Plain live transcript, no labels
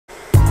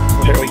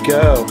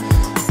go.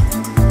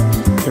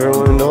 Ever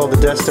wanted to hold the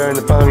Death Star in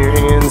the palm of your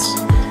hands?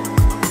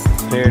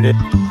 There it is.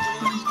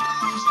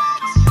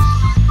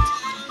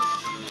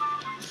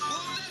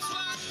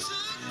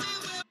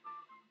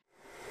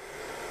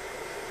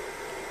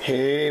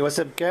 Hey, what's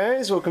up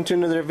guys? Welcome to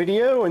another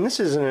video, and this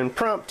is an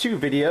impromptu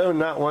video,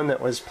 not one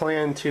that was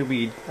planned to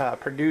be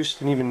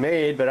produced and even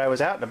made, but I was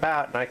out and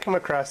about and I come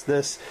across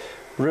this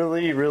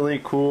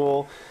really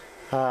cool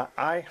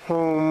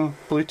iHome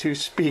Bluetooth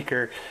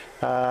speaker,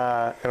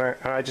 and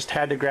I just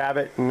had to grab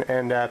it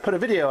and put a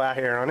video out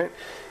here on it.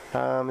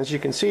 As you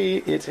can see,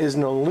 it is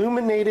an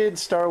Illuminated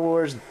Star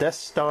Wars Death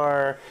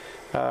Star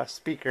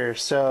speaker,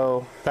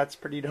 so that's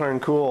pretty darn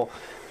cool.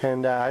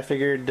 And I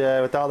figured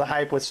with all the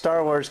hype with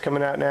Star Wars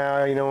coming out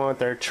now, you know, with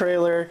their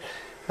trailer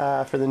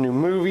for the new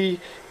movie,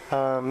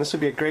 this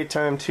would be a great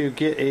time to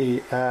get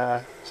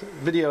a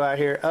video out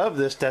here of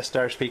this Death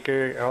Star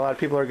speaker. A lot of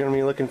people are going to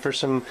be looking for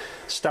some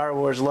Star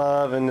Wars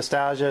love and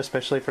nostalgia,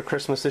 especially for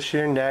Christmas this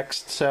year and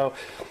next. So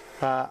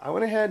I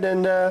went ahead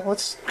and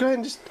let's go ahead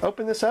and just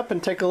open this up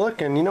and take a look.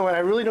 And you know what, I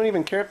really don't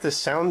even care if this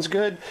sounds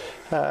good.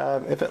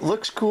 If it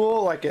looks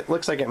cool, like it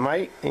looks like it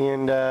might,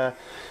 and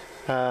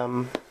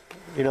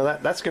you know,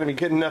 that's going to be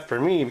good enough for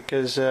me,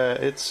 because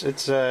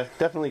it's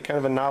definitely kind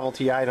of a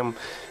novelty item.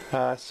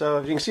 So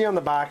as you can see on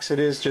the box, it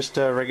is just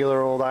a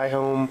regular old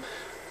iHome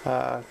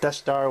Death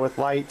Star with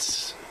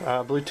lights,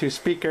 Bluetooth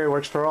speaker,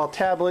 works for all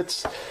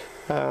tablets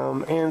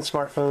and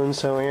smartphones,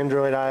 so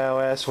Android,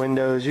 iOS,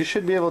 Windows. You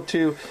should be able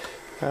to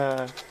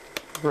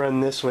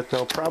run this with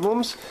no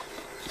problems.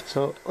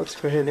 So let's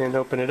go ahead and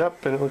open it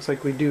up, and it looks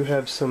like we do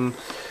have some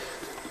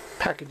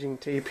packaging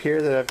tape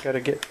here that I've got to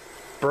get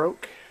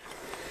broke,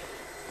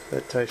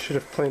 that I should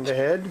have planned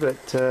ahead,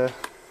 but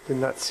did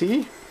not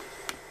see.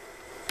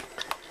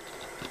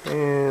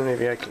 And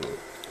maybe I can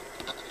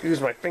use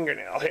my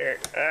fingernail here.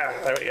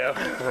 There we go.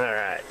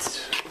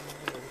 Alright.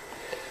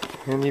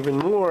 And even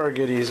more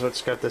goodies.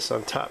 What's got this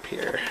on top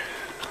here?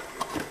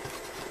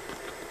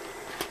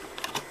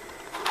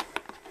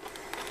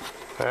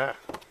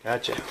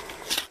 Gotcha.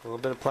 A little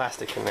bit of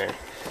plastic in there.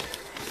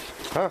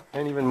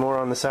 And even more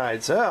on the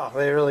sides. Oh,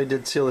 they really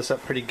did seal this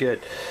up pretty good.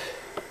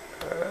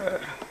 I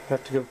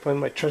have to go find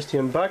my trusty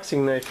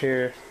unboxing knife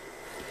here.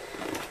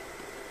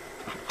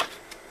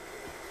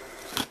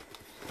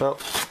 Well,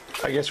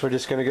 I guess we're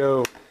just going to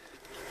go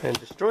and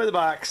destroy the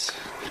box.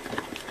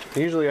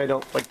 Usually I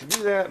don't like to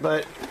do that,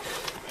 but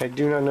I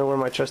do not know where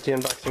my trusty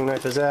unboxing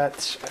knife is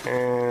at,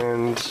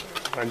 and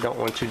I don't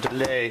want to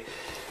delay.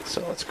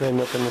 So let's go ahead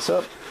and open this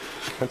up.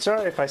 I'm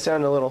sorry if I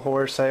sound a little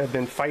hoarse. I have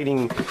been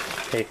fighting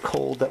a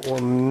cold that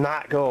will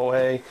not go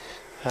away.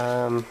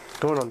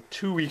 Going on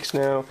 2 weeks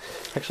now.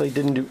 Actually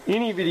didn't do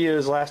any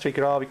videos last week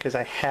at all because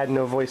I had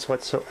no voice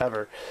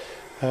whatsoever.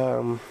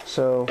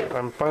 So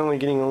I'm finally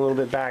getting a little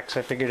bit back, so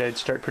I figured I'd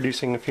start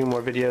producing a few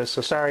more videos.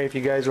 So sorry if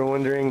you guys were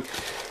wondering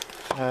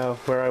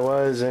where I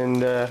was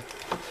and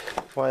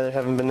why there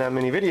haven't been that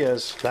many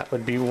videos. That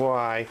would be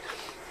why.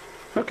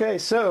 Okay,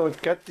 so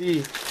we've got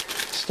the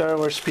Star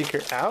Wars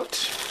speaker out.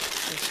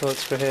 So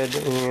let's go ahead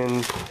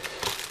and,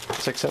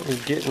 it's like something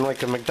you get in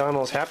like a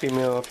McDonald's Happy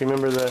Meal, if you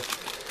remember the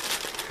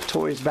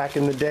toys back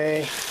in the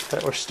day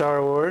that were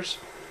Star Wars.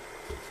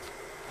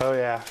 Oh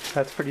yeah,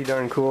 that's pretty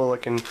darn cool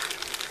looking.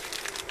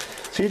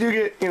 So you do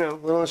get, you know,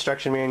 a little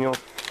instruction manual.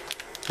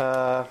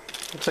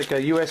 Looks like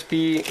a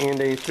USB and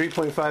a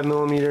 3.5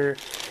 millimeter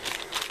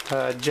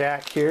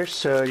jack here,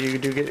 so you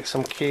do get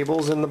some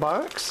cables in the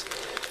box.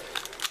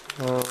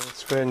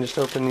 Let's go ahead and just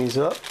open these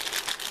up.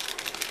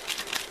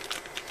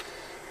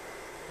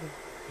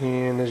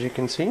 And as you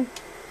can see,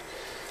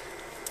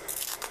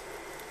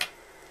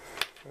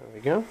 there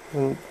we go.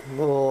 And a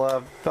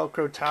little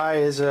Velcro tie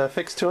is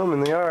affixed to them,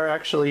 and they are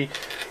actually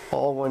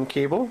all one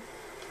cable.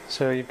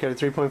 So you've got a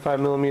 3.5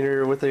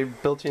 millimeter with a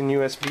built-in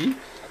USB.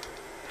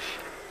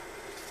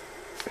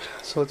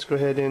 So let's go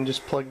ahead and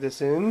just plug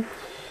this in,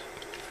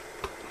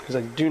 because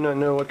I do not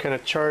know what kind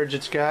of charge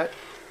it's got.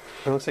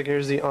 It looks like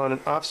here's the on and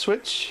off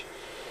switch.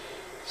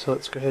 So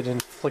let's go ahead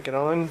and flick it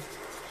on.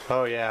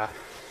 Oh yeah,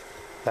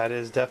 that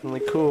is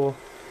definitely cool.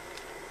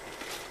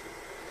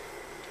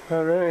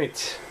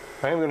 Alright,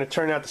 I am going to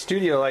turn out the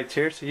studio lights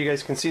here so you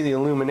guys can see the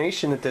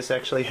illumination that this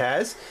actually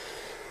has.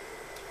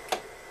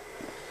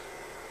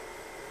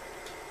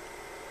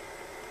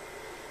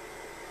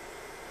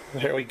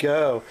 There we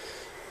go.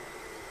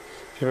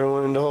 If you ever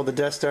wanted to hold the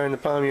Death Star in the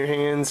palm of your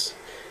hands,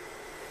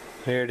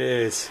 there it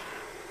is.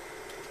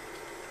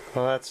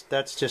 Well,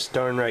 that's just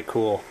darn right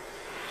cool.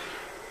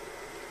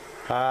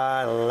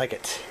 I like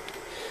it.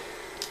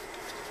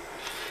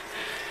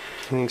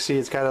 And you can see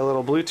it's got a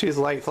little Bluetooth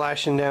light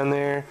flashing down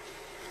there.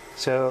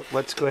 So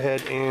let's go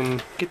ahead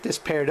and get this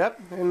paired up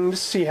and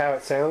just see how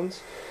it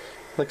sounds.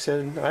 Like I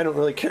said, I don't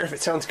really care if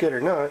it sounds good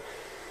or not.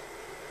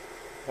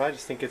 I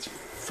just think it's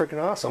freaking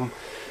awesome.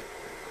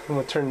 I'm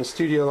going to turn the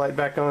studio light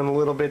back on a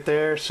little bit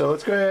there. So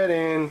let's go ahead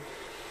and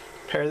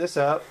pair this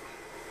up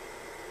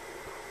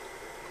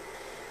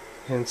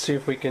and see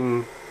if we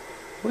can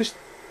at least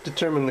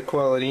determine the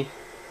quality.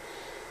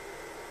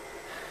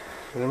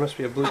 And there must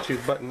be a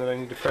Bluetooth button that I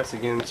need to press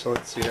again, so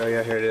let's see. Oh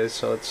yeah, here it is.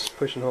 So let's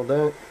push and hold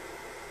that.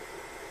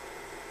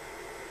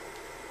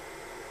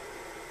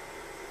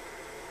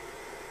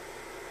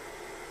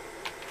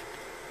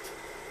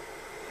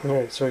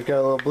 Alright, so we've got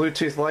a little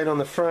Bluetooth light on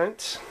the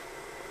front.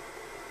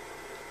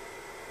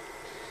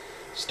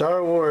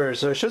 Star Wars.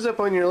 So it shows up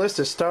on your list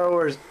as Star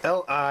Wars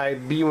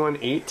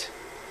LI-B18.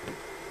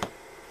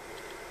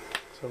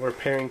 So we're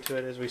pairing to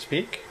it as we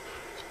speak.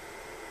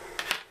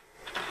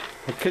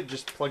 I could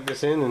just plug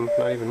this in and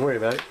not even worry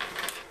about it.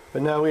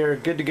 But now we are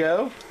good to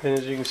go. And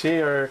as you can see,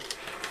 our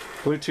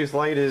Bluetooth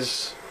light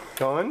is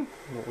gone.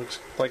 It looks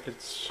like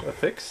it's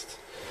affixed,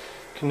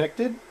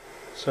 connected.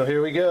 So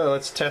here we go.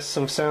 Let's test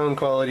some sound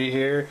quality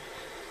here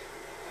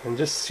and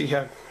just see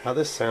how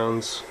this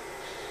sounds.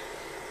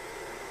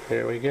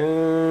 There we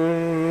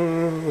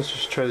go. Let's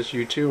just try this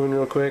U2 one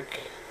real quick.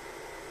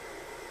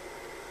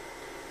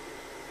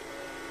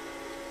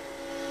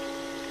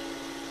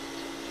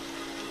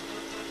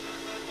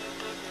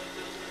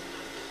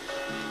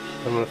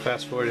 I'm going to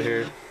fast forward it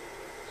here.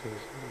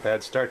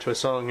 Bad start to a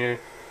song here.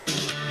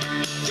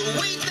 The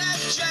weight that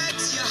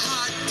drags your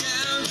heart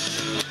down.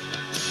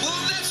 Well,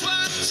 that's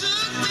what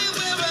took me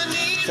where I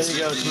need. There you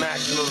go, it's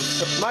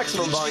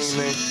maximum volume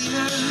there.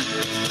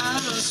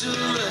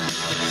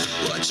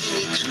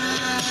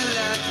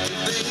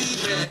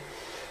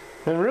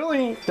 And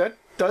really, that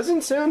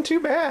doesn't sound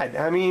too bad.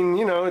 I mean,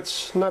 you know,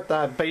 it's not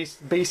the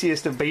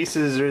bassiest of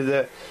basses or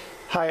the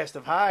highest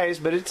of highs,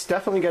 but it's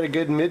definitely got a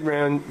good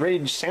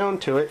mid-range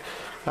sound to it.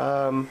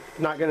 Not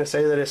going to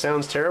say that it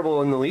sounds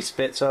terrible in the least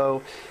bit,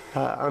 so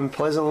I'm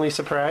pleasantly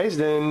surprised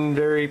and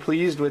very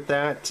pleased with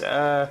that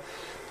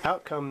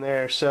outcome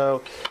there.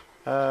 So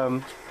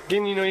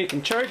again, you know, you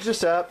can charge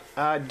this up.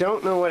 I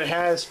don't know what it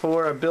has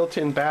for a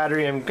built-in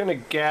battery. I'm going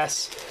to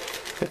guess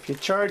if you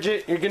charge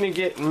it, you're going to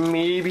get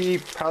maybe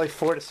probably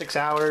 4 to 6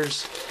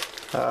 hours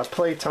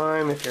play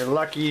time if you're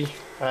lucky.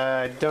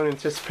 I don't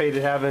anticipate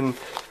it having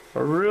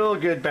a real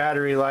good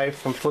battery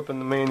life. I'm flipping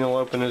the manual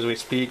open as we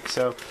speak.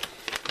 So,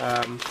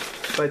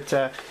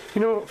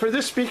 you know, for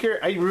this speaker,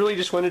 I really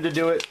just wanted to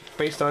do it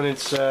based on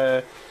its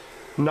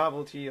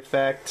novelty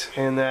effect,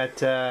 and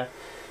that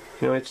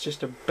you know, it's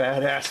just a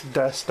badass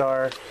Death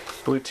Star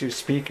Bluetooth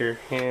speaker.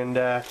 And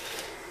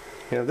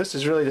you know, this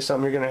is really just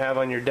something you're going to have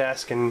on your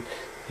desk and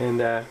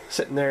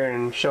sitting there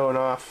and showing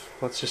off.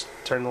 Let's just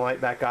turn the light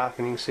back off,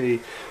 and you can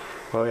see.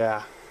 Oh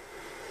yeah,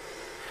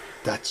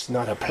 that's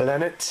not a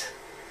planet.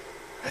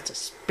 That's a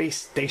space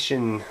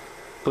station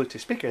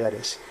Bluetooth speaker, that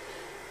is.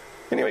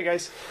 Anyway,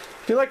 guys,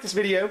 if you like this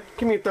video,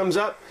 give me a thumbs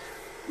up.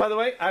 By the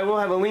way, I will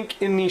have a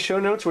link in the show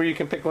notes where you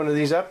can pick one of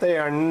these up. They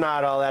are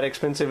not all that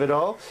expensive at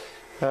all.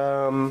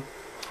 And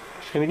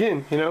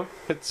again, you know,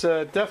 it's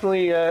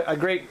definitely a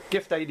great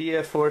gift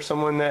idea for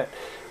someone that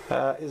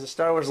is a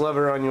Star Wars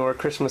lover on your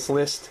Christmas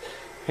list,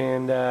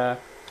 and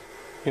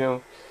you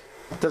know,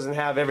 doesn't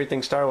have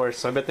everything Star Wars.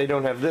 So I bet they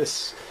don't have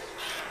this,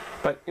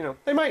 but you know,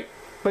 they might.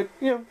 But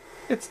you know,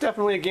 it's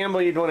definitely a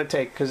gamble you'd want to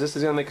take, because this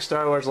is going to make a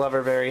Star Wars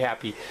lover very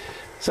happy.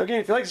 So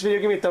again, if you like this video,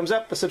 give me a thumbs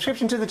up, a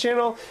subscription to the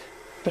channel.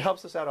 It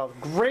helps us out a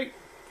great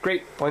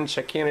bunch.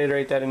 I can't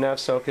iterate that enough.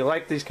 So if you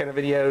like these kind of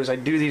videos, I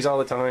do these all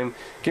the time,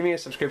 give me a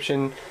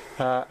subscription.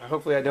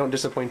 Hopefully I don't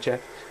disappoint you. I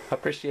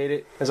appreciate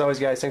it. As always,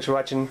 guys, thanks for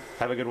watching.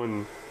 Have a good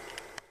one.